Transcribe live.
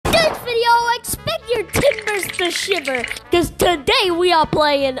a shiver, because today we are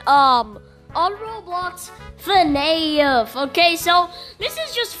playing on Roblox FNAF. Okay, so this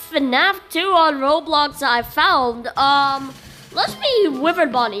is just FNAF 2 on Roblox that I found. Let's be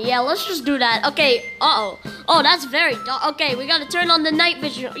Withered Bonnie. Yeah, let's just do that. Okay, oh, that's very dark. Okay, we gotta turn on the night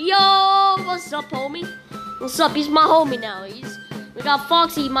vision. Yo, what's up, homie? What's up? He's my homie now. We got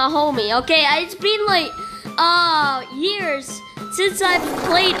Foxy, my homie. Okay, it's been like years since I've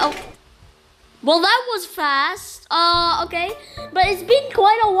played. Oh, well, that was fast. Okay, but it's been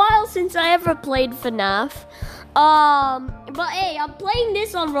quite a while since I ever played FNAF. But hey, I'm playing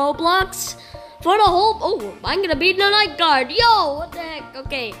this on Roblox for the whole. Oh, I'm gonna be the night guard. Yo, what the heck?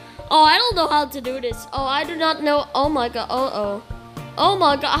 Okay. Oh, I don't know how to do this. Oh, I do not know. Oh my god. Oh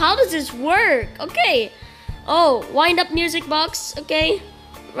my god. How does this work? Okay. Oh, wind up music box. Okay.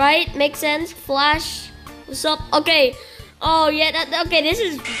 Right. Makes sense. Flash. What's up? Okay. Oh yeah. Okay. This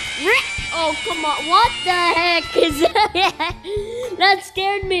is. Oh come on. What the heck is that? That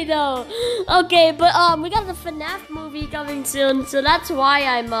scared me though. Okay, but we got the FNAF movie coming soon, so that's why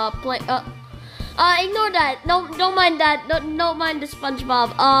I'm playing. Ignore that. No, don't mind that. Don't mind the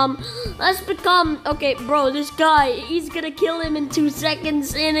SpongeBob. Let's become. Okay, bro. This guy, he's gonna kill him in 2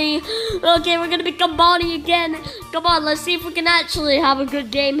 seconds, and okay, we're gonna become Bonnie again. Come on, let's see if we can actually have a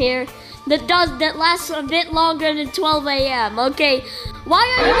good game here. That lasts a bit longer than 12 a.m. Okay. Why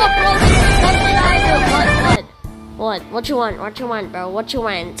are you approaching me? What you want, bro? What you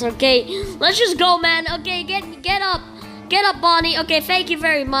want? Okay, let's just go, man. Okay, get up. Get up, Bonnie. Okay, thank you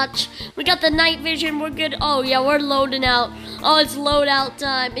very much. We got the night vision. We're good. Oh, yeah, we're loading out. Oh, it's loadout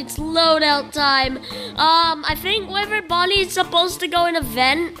time. It's loadout time. I think whenever Bonnie is supposed to go in a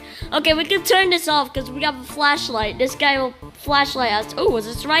vent. Okay, we can turn this off because we have a flashlight. This guy will flashlight us. Oh, what's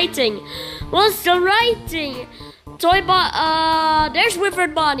this writing? What's the writing? There's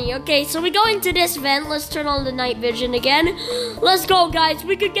Withered Bonnie. Okay, so we go into this vent. Let's turn on the night vision again. Let's go, guys.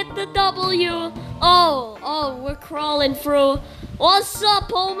 We could get the W. Oh, we're crawling through. What's up,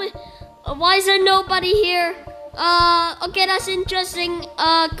 homie? Why is there nobody here? Okay, that's interesting.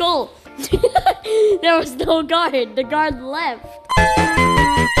 Cool. There was no guard. The guard left.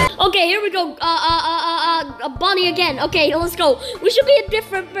 Okay, here we go. Bonnie again. Okay, let's go. We should be a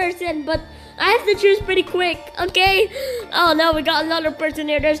different person, but I have to choose pretty quick, okay? Oh no, we got another person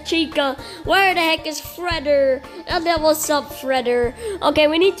here. There's Chica. Where the heck is Fredder? And then what's up, Fredder? Okay,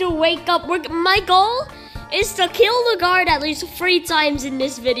 we need to wake up. My goal is to kill the guard at least 3 times in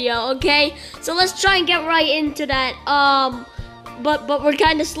this video, okay? So let's try and get right into that. But we're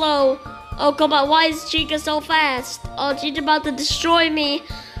kind of slow. Oh, come on. Why is Chica so fast? Oh, she's about to destroy me.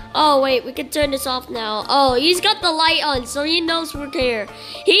 Oh, wait, we can turn this off now. Oh, he's got the light on, so he knows we're here.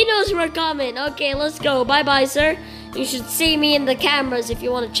 He knows we're coming. Okay, let's go. Bye-bye, sir. You should see me in the cameras if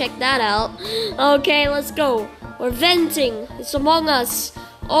you want to check that out. Okay, let's go. We're venting. It's Among Us.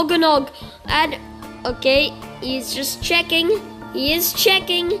 Oganog. And, okay, he's just checking. He is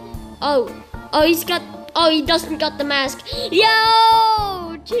checking. Oh, he doesn't got the mask.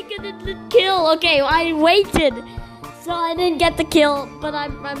 Yo! Chica did the kill. Okay, I waited. So I didn't get the kill, but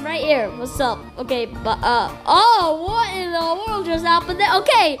I'm right here. What's up? Okay, but oh, what in the world just happened there?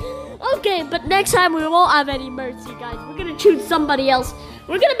 Okay, but next time we won't have any mercy, guys. We're gonna choose somebody else.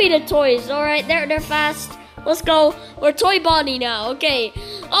 We're gonna be the toys. All right, they're fast. Let's go. We're Toy Bonnie now. Okay.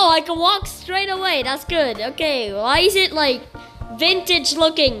 Oh, I can walk straight away. That's good. Okay. Why is it like vintage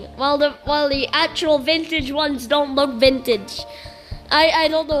looking while the actual vintage ones don't look vintage? I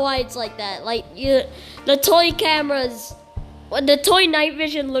don't know why it's like that. Like the toy cameras, the toy night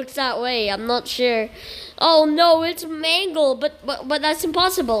vision looks that way. I'm not sure. Oh no, it's mangled, but that's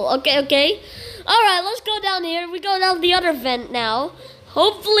impossible. Okay. All right, let's go down here. We go down the other vent now.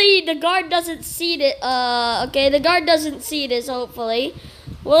 Hopefully the guard doesn't see it. Okay, the guard doesn't see this. Hopefully.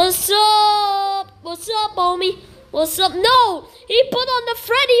 What's up? What's up, homie? What's up? No, he put on the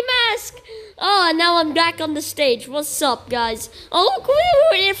Freddy mask. Oh, and now I'm back on the stage. What's up, guys? Oh, look,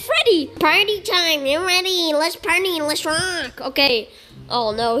 we're Freddy. Party time. You ready? Let's party. Let's rock. Okay.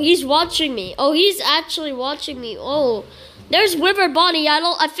 Oh, no, he's watching me. Oh, he's actually watching me. Oh, there's Withered Bonnie.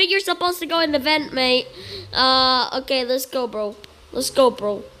 I think you're supposed to go in the vent, mate. Okay, let's go, bro.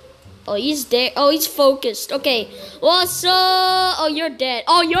 Oh, he's dead. Oh, he's focused. Okay. What's up? Oh, you're dead.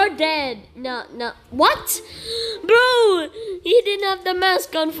 Oh, you're dead. No. What? Bro, he didn't have the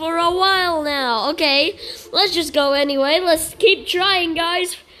mask on for a while now. Okay. Let's just go anyway. Let's keep trying,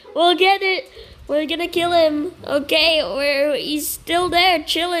 guys. We'll get it. We're gonna kill him. Okay. He's still there,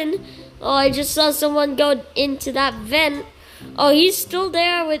 chilling. Oh, I just saw someone go into that vent. Oh, he's still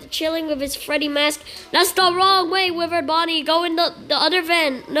there chilling with his Freddy mask. That's the wrong way, Withered Bonnie. Go in the other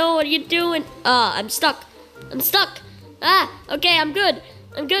vent. No, what are you doing? I'm stuck.